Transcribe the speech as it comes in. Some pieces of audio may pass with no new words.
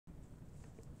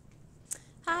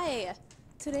Hi!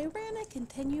 Today we're going to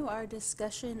continue our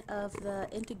discussion of the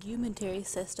integumentary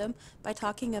system by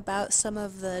talking about some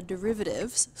of the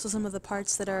derivatives, so some of the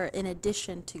parts that are in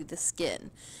addition to the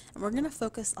skin. And we're going to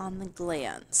focus on the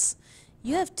glands.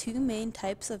 You have two main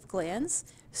types of glands,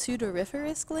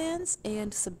 Sudoriferous glands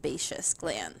and Sebaceous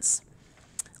glands.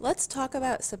 Let's talk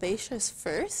about Sebaceous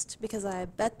first, because I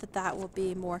bet that will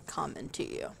be more common to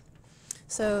you.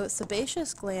 So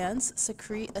sebaceous glands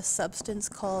secrete a substance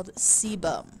called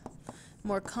sebum,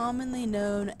 more commonly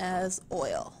known as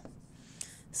oil.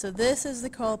 So this is the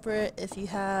culprit. If you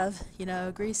have,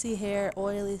 greasy hair,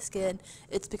 oily skin,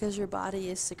 it's because your body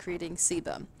is secreting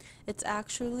sebum. It's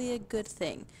actually a good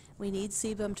thing. We need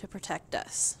sebum to protect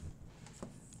us.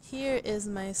 Here is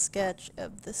my sketch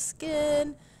of the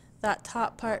skin. That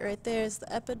top part right there is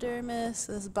the epidermis.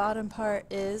 This bottom part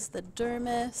is the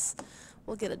dermis.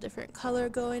 We'll get a different color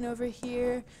going over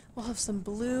here. We'll have some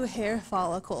blue hair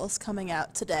follicles coming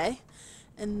out today.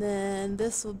 And then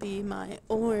this will be my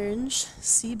orange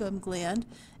sebum gland.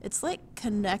 It's like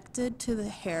connected to the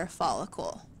hair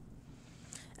follicle.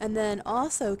 And then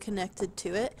also connected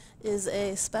to it is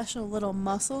a special little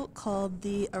muscle called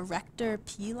the Erector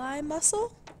Pili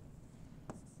muscle.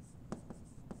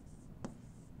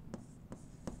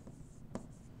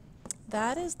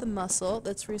 That is the muscle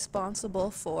that's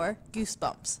responsible for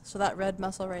goosebumps. So that red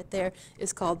muscle right there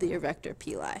is called the Erector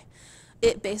Pili.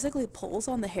 It basically pulls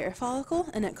on the hair follicle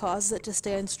and it causes it to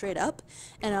stand straight up,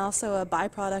 and also a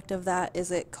byproduct of that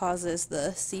is it causes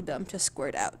the sebum to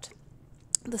squirt out.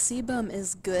 The sebum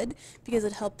is good because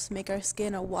it helps make our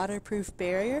skin a waterproof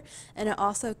barrier, and it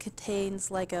also contains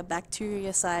like a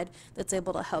bactericide that's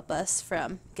able to help us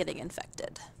from getting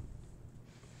infected.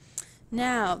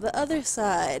 Now, the other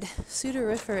side,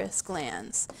 sudoriferous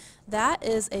glands. That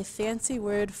is a fancy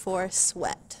word for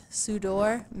sweat.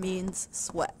 Sudor means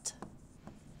sweat.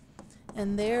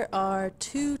 And there are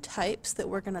two types that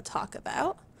we're going to talk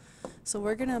about. So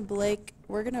we're going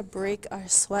to break our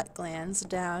sweat glands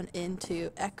down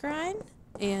into eccrine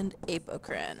and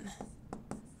apocrine.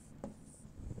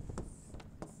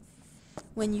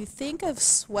 When you think of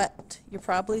sweat, you're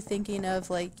probably thinking of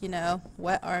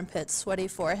wet armpits, sweaty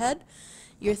forehead.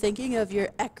 You're thinking of your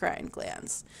eccrine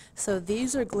glands. So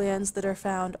these are glands that are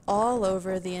found all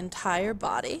over the entire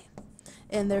body,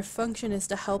 and their function is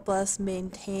to help us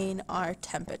maintain our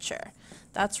temperature.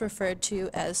 That's referred to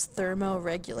as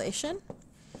thermoregulation.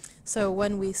 So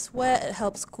when we sweat, it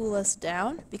helps cool us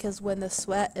down, because when the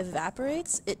sweat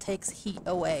evaporates, it takes heat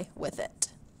away with it.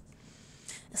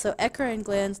 So eccrine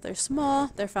glands, they're small,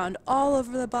 they're found all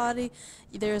over the body.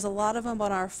 There's a lot of them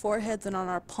on our foreheads and on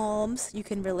our palms. You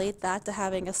can relate that to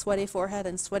having a sweaty forehead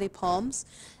and sweaty palms.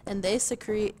 And they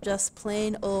secrete just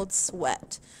plain old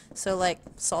sweat, so like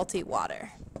salty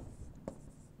water.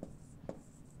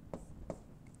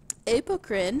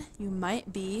 Apocrine, you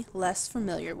might be less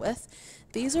familiar with.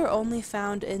 These are only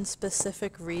found in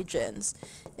specific regions.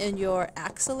 In your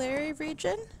axillary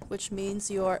region, which means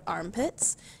your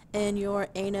armpits, and your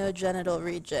anogenital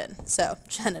region, so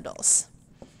genitals.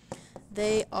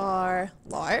 They are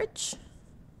large,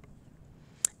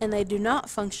 and they do not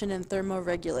function in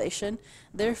thermoregulation.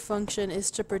 Their function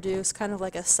is to produce kind of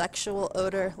like a sexual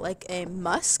odor, like a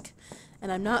musk.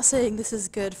 And I'm not saying this is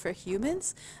good for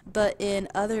humans, but in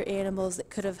other animals it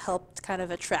could have helped kind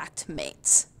of attract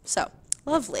mates. So,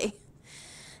 lovely.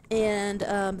 And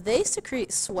they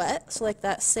secrete sweat, so like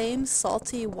that same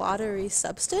salty, watery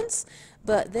substance,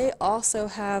 but they also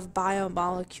have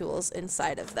biomolecules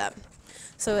inside of them.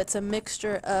 So it's a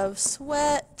mixture of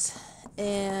sweat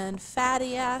and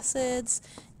fatty acids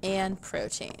and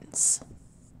proteins.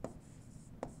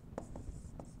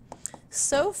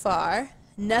 So far,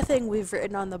 nothing we've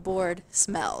written on the board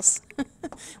smells,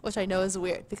 which I know is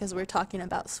weird because we're talking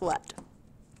about sweat.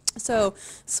 So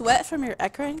sweat from your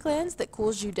eccrine glands that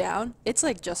cools you down, it's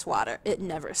like just water. It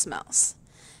never smells.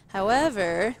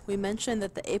 However, we mentioned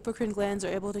that the apocrine glands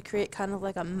are able to create kind of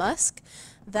like a musk.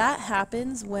 That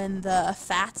happens when the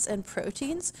fats and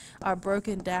proteins are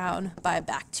broken down by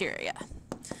bacteria.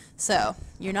 So,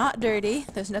 you're not dirty,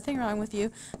 there's nothing wrong with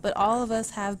you, but all of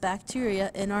us have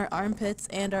bacteria in our armpits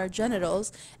and our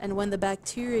genitals, and when the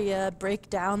bacteria break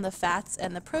down the fats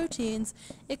and the proteins,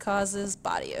 it causes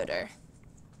body odor.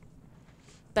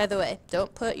 By the way,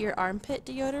 don't put your armpit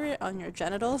deodorant on your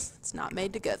genitals. It's not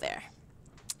made to go there.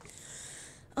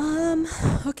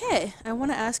 Okay, I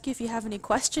want to ask you if you have any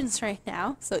questions right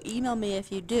now, so email me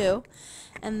if you do.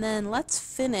 And then let's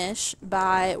finish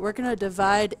by, we're going to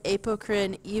divide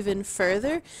apocrine even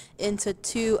further into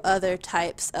two other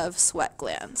types of sweat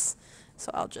glands.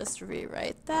 So I'll just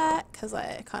rewrite that because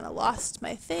I kind of lost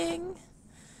my thing.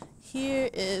 here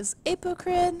is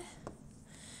apocrine,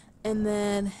 and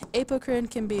then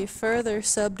apocrine can be further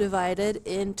subdivided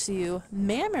into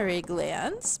mammary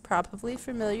glands, probably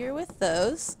familiar with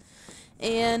those,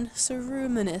 and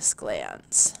cerumenous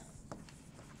glands.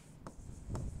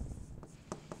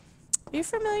 Are you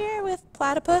familiar with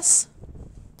platypus?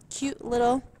 Cute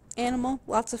little animal,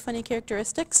 lots of funny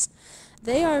characteristics.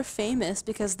 They are famous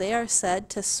because they are said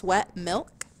to sweat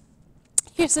milk.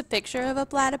 Here's a picture of a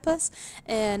platypus,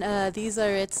 and these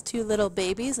are its two little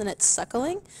babies, and it's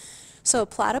suckling. So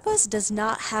platypus does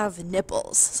not have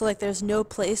nipples, so like there's no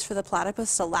place for the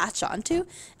platypus to latch onto.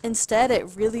 Instead, it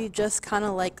really just kind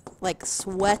of like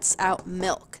sweats out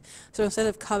milk. So instead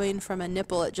of coming from a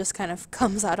nipple, it just kind of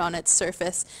comes out on its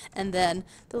surface, and then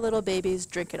the little babies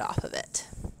drink it off of it.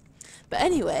 But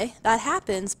anyway, that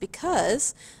happens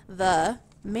because the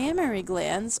mammary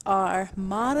glands are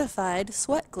modified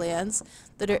sweat glands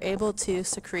that are able to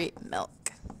secrete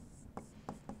milk.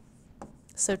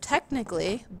 So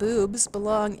technically, boobs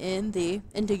belong in the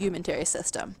integumentary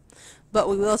system, but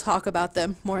we will talk about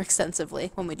them more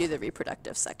extensively when we do the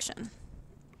reproductive section.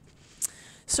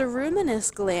 Cerumenous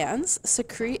glands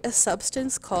secrete a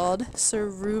substance called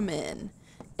cerumen,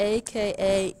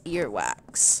 aka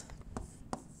earwax.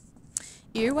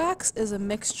 Earwax is a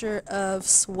mixture of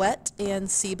sweat and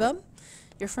sebum.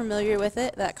 You're familiar with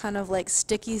it, that kind of like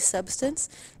sticky substance.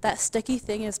 That sticky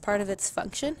thing is part of its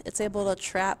function. It's able to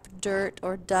trap dirt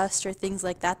or dust or things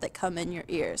like that that come in your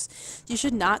ears. You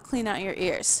should not clean out your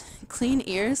ears. Clean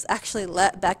ears actually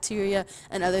let bacteria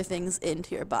and other things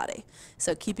into your body.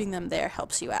 So keeping them there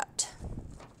helps you out.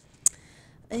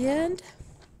 And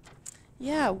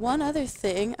yeah, one other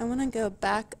thing, I want to go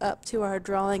back up to our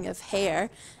drawing of hair,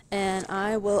 and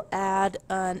I will add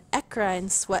an eccrine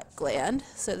sweat gland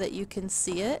so that you can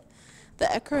see it. The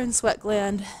eccrine sweat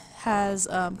gland has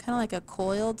kind of like a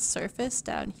coiled surface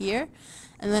down here,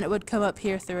 and then it would come up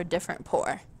here through a different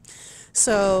pore.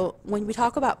 So when we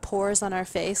talk about pores on our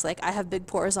face, like I have big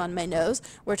pores on my nose,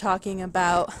 we're talking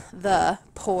about the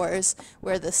pores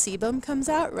where the sebum comes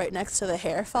out right next to the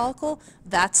hair follicle.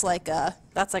 That's like a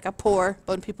pore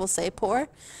when people say pore.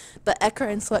 But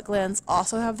eccrine sweat glands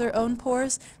also have their own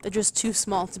pores. They're just too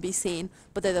small to be seen,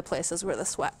 but they're the places where the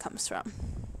sweat comes from.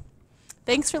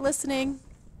 Thanks for listening.